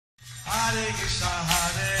Hare Krishna,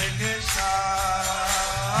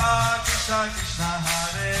 Krishna Krishna,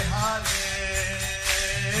 Hare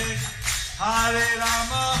Hare, Hare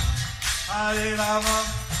Rama, Rama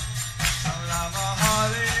Rama,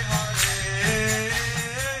 Hare Hare.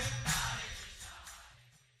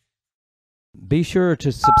 Be sure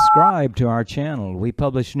to subscribe to our channel. We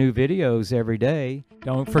publish new videos every day.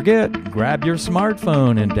 Don't forget, grab your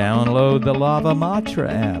smartphone and download the Lava Matra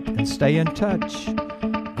app and stay in touch.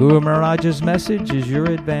 Guru Maharaj's message is your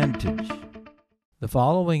advantage. The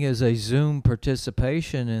following is a Zoom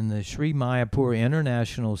participation in the Sri Mayapur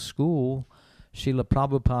International School Srila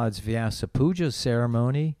Prabhupada's Vyasa-puja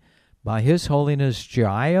ceremony by His Holiness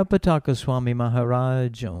Jaya Pataka Swami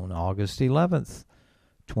Maharaj on August 11th.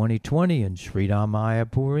 2020 in Sri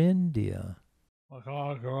Mayapur, India.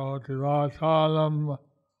 Karoti Vachalam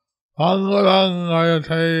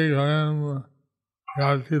Pangarangayate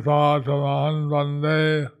Yatithataman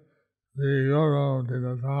Vande Sri Guru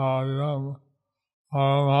Dinatarinam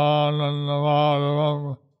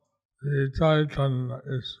Paramanandamadavam Sri Chaitanya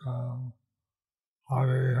Islam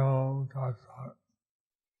Hare Om Tat Sat.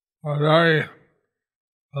 I'm very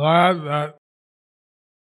glad that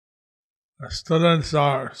the students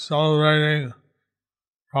are celebrating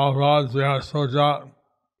Prabhupada's Vyasa-puja.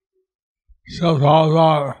 Srila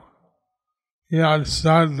Prabhupada, he had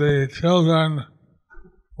said the children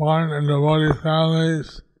born in devotee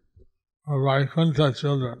families are Vaikuntha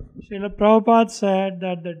children. Srila Prabhupada said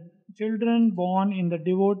that the children born in the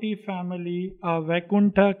devotee family are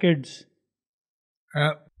Vaikuntha kids.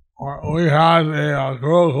 And we had a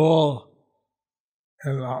Gurukul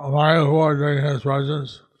in Mayapur during his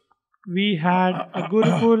presence. We had a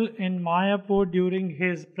Gurukul in Mayapur during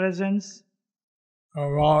his presence.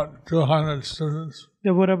 About 200 students.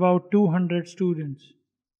 There were about 200 students.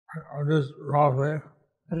 Just roughly.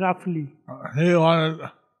 Roughly. He wanted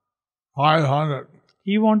 500.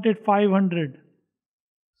 He wanted 500.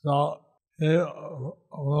 So he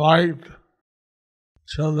liked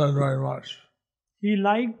children very much. He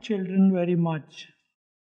liked children very much.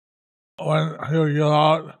 When he would give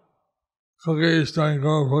out cookies during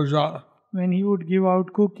Guru Puja, when he would give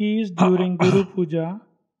out cookies during Guru Puja,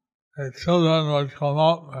 the children would come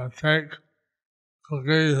up and take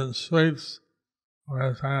cookies and sweets from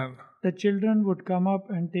his hand. The children would come up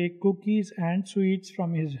and take cookies and sweets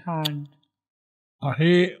from his hand.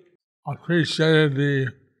 He appreciated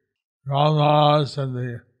the dramas and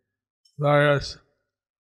the various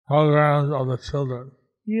programs of the children.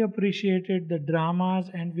 He appreciated the dramas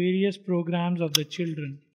and various programs of the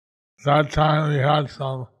children. At that time we had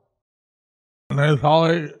some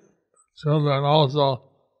Nepali children also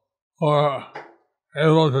who were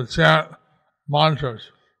able to chant mantras.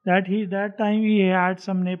 That time he had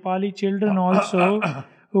some Nepali children also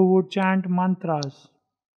who would chant mantras.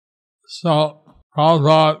 So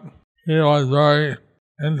Prabhupada, he was very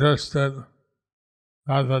interested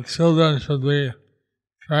that the children should be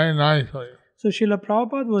trained nicely. So Srila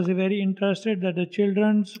Prabhupada was very interested that the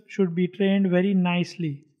children should be trained very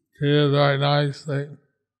nicely. Treated very nicely.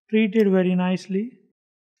 Treated very nicely.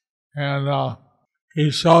 And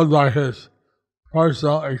he showed by his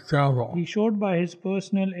personal example. He showed by his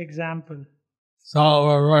personal example. So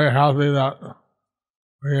we're very happy that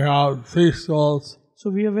we have 3 schools. So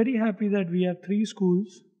we are very happy that we have 3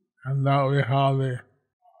 schools. And that we have the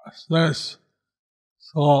SMIS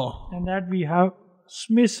School. And that we have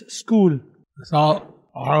SMIS School. So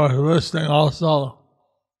I was listening also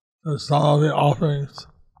to some of the offerings.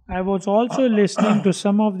 I was also listening to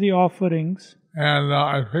some of the offerings. And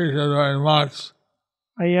I appreciate very much.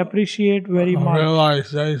 I appreciate very much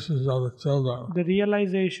realizations of the children. The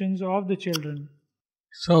realizations of the children.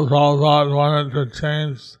 So Prabhupada wanted to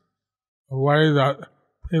change the way that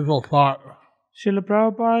people thought. Srila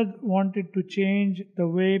Prabhupada wanted to change the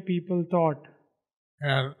way people thought.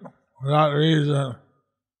 And for that reason,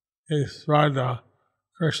 he spread the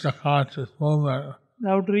Krishna conscious movement.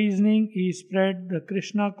 Without reasoning, he spread the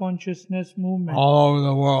Krishna consciousness movement all over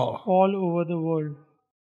the world. All over the world.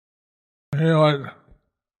 He would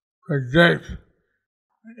predict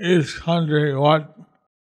each country what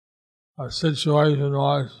a situation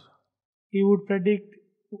was. He would predict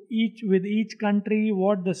with each country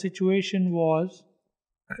what the situation was.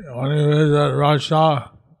 When he visited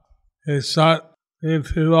Russia, he said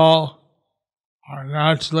these people are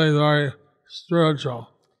naturally very spiritual.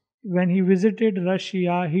 When he visited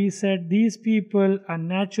Russia, he said these people are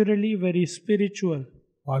naturally very spiritual.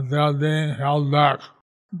 But they are being held back.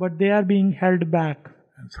 But they are being held back.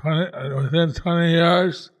 Within 20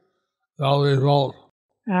 years, they'll revolt.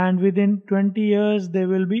 And within 20 years, there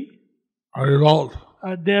will be a revolt.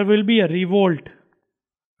 There will be a revolt.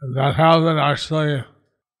 That happened actually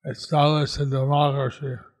established a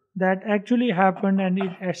democracy. That actually happened and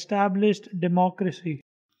it established democracy.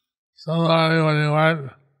 Similarly, when he went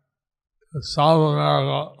to South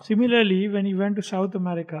America, Similarly, when he went to South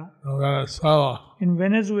America, Venezuela, in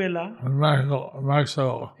Venezuela, in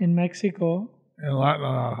Mexico, in Mexico, in Latin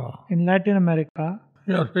America, in Latin America,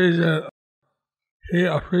 he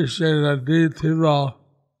appreciated that these people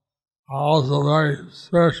are also very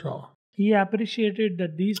spiritual. he appreciated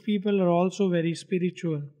that these people are also very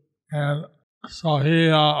spiritual. And so he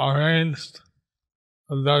arranged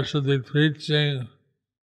that there should be preaching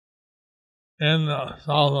in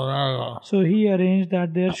South America. So he arranged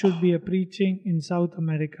that there should be a preaching in South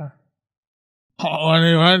America. When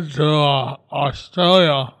he went to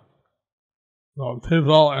Australia, the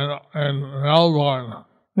people in Melbourne,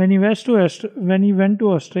 When he went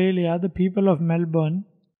to Australia, the people of Melbourne,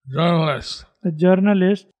 journalists, the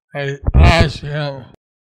journalists, they asked him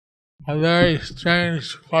a very strange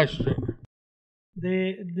question.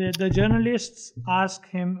 the journalists asked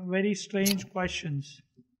him very strange questions.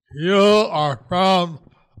 You are from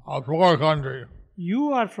a poor country,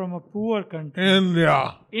 You are from a poor country,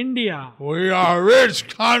 India. India. We are a rich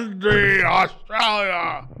country,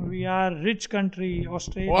 Australia. We are rich country,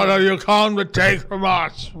 Australia. What have you come to take from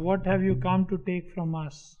us? What have you come to take from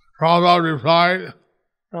us? Prabhupada replied,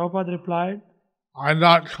 Prabhupada replied, I'm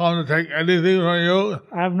not come to take anything from you.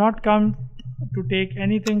 I have not come to take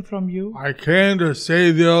anything from you. I came to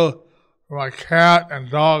save you from a cat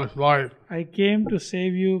and dog's life. I came to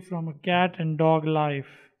save you from a cat and dog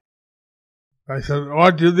life. I said,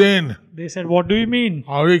 what do you mean? They said, what do you mean?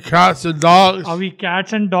 Are we cats and dogs? Are we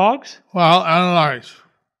cats and dogs? Well, analyze.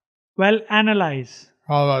 Well, analyze.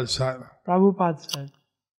 Prabhupada said, Prabhupada said,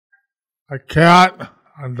 a cat,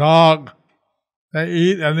 a dog, they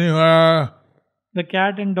eat anywhere. the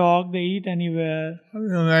cat and dog, they eat anywhere.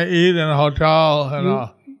 They eat in a hotel, in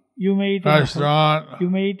a You may eat restaurant. you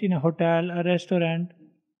may eat in a hotel, a restaurant.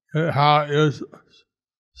 Use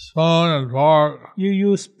spoon and fork. You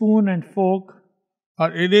use spoon and fork,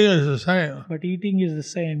 But eating is the same. but eating is the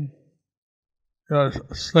same. You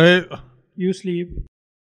sleep, You sleep.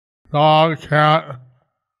 dog, cat,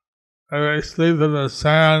 and they sleep in the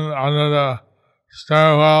sand under the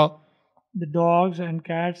stairwell. The dogs and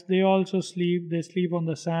cats, they also sleep. They sleep on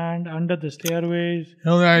the sand, under the stairways.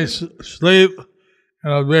 They sleep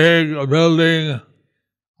in a big building,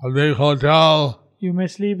 a big hotel, You may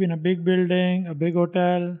sleep in a big building, a big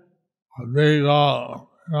hotel, a big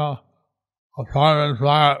apartment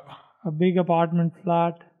flat. a big apartment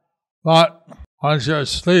flat. But once you're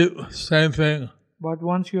asleep, same thing. But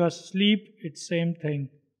once you are asleep, it's same thing.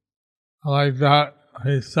 Like that,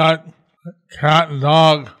 he said, cat and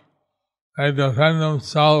dog, they defend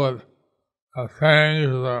themselves with the fangs,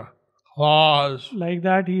 the claws. Like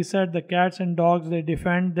that, he said, the cats and dogs, they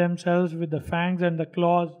defend themselves with the fangs and the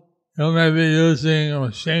claws. You may be using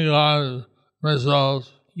machine guns,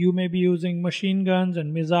 missiles, You may be using machine guns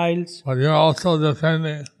and missiles, but you're also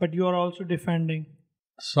defending. but you are also defending.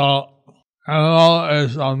 So, animal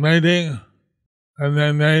is on mating, and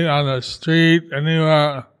they mate on the street,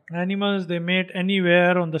 anywhere, Animals, they mate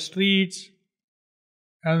anywhere on the streets,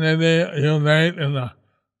 and you mate in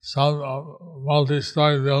some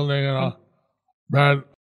multi-story building in a bed.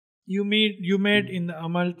 You mate in a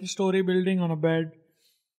multi-story building on a bed,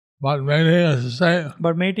 But mating is the same.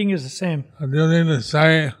 but mating is the same. And you mean to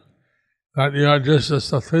say that you are just a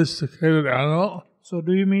sophisticated animal? So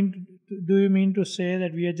do you mean to say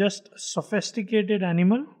that we are just a sophisticated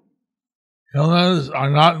animal? Humans are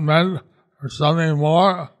not meant for something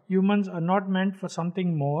more. Humans are not meant for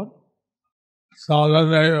something more. So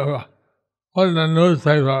then they put in the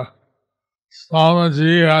newspaper,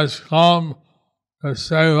 Swamiji has come to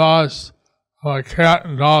save us from a cat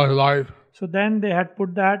and dog life. So then they had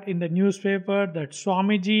put that in the newspaper that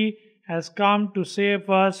Swamiji has come to save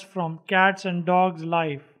us from cats and dogs'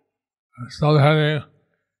 life. Subheading,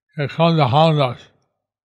 he come to hound us.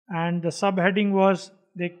 And the subheading was,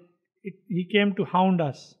 he came to hound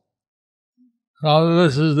us. Now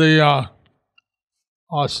this is the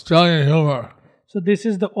Australian humor. So this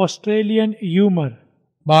is the Australian humor.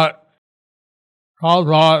 But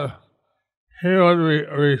Prabhupada, he would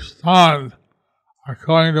respond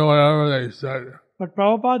according to whatever they said. But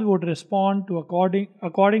Prabhupada would respond to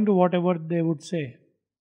according to whatever they would say.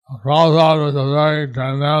 Prabhupada was a very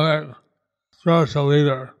dynamic spiritual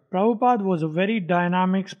leader. Prabhupada was a very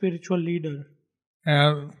dynamic spiritual leader.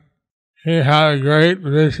 And he had a great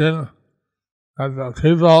vision that the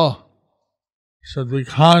people should be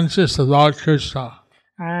conscious about Krishna.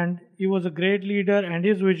 And he was a great leader, and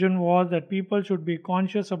his vision was that people should be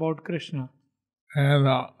conscious about Krishna. and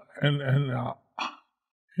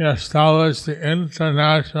he established the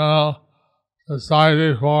International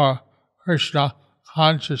Society for Krishna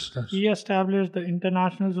Consciousness. He established the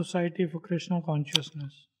International Society for Krishna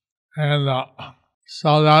Consciousness. And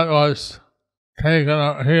so that was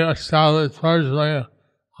taken, he established personally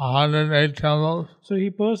 108 temples. So he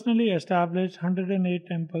personally established 108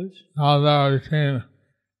 temples. Now there are between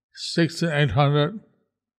 600 and 800.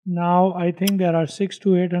 Now I think there are 600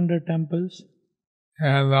 to 800 temples.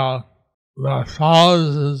 And there are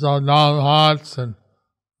thousands of Namhats and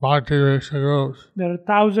Bhakti Vriksha groups. There are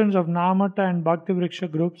thousands of Namata and Bhakti Vriksha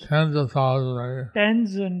groups. Tens of thousands, maybe.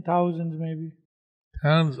 Tens and thousands maybe.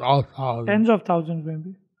 Tens of thousands. Tens of thousands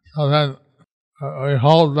maybe. So then we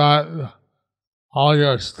hope that all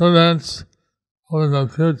your students who in the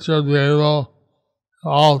future be able to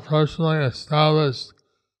all personally establish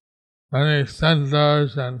many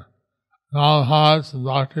centers and Namhats and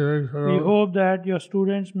Bhakti Vriksha We groups. hope that your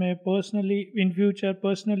students may in future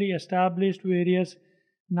personally establish various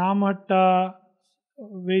Namata,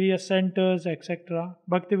 various centers, etc.,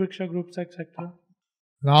 Bhakti Vriksha groups, etc.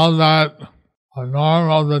 Now that the norm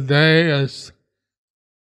of the day is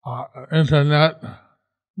internet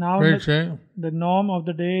Now preaching, the norm of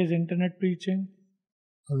the day is internet preaching.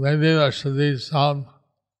 maybe there should be some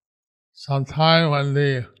time when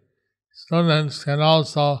the students can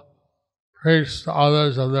also preach to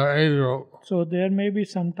others of their age group. So there may be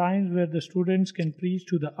some times where the students can preach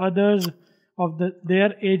to the others of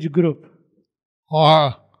their age group,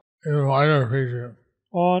 Or even wider preaching.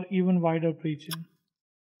 or even wider preaching.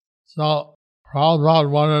 So Prabhupada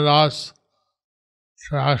wanted us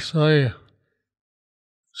to actually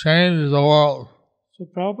change the world. So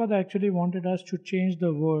Prabhupada actually wanted us to change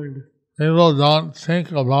the world. People don't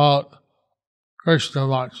think about Krishna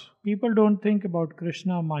much. People don't think about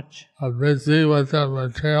Krishna much. Are busy with their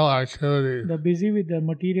material activities. They're busy with their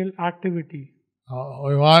material activity.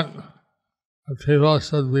 We want that people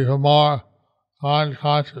should become more God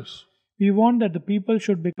conscious. We want that the people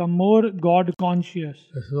should become more God conscious.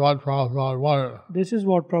 This is what Prabhupada wanted. This is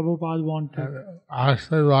what Prabhupada wanted. And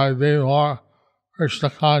actually, by being more Krishna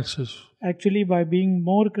conscious, Actually, by being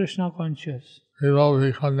more Krishna conscious, people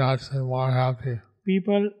become naturally more happy.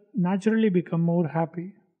 people naturally become more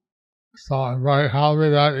happy. So I'm very happy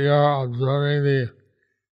that you're observing the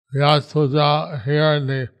Vyasa-puja here in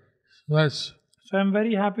the SMIS. So I'm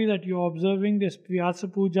very happy that you're observing this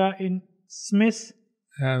Vyasa-puja in SMIS.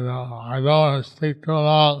 And I don't want to speak too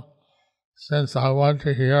long since I want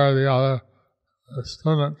to hear the other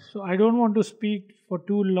students. So I don't want to speak for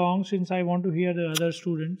too long since I want to hear the other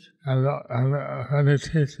students. And the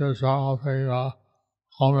teachers are offering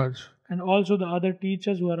homage. And also the other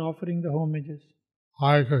teachers who are offering the homages.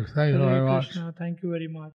 Hare Krishna, thank you very Hare much. Krishna, thank you very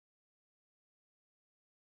much.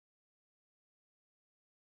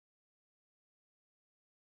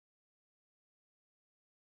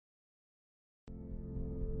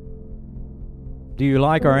 Do you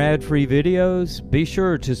like our ad-free videos? Be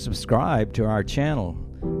sure to subscribe to our channel.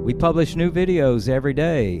 We publish new videos every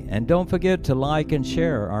day, and don't forget to like and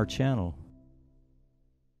share our channel.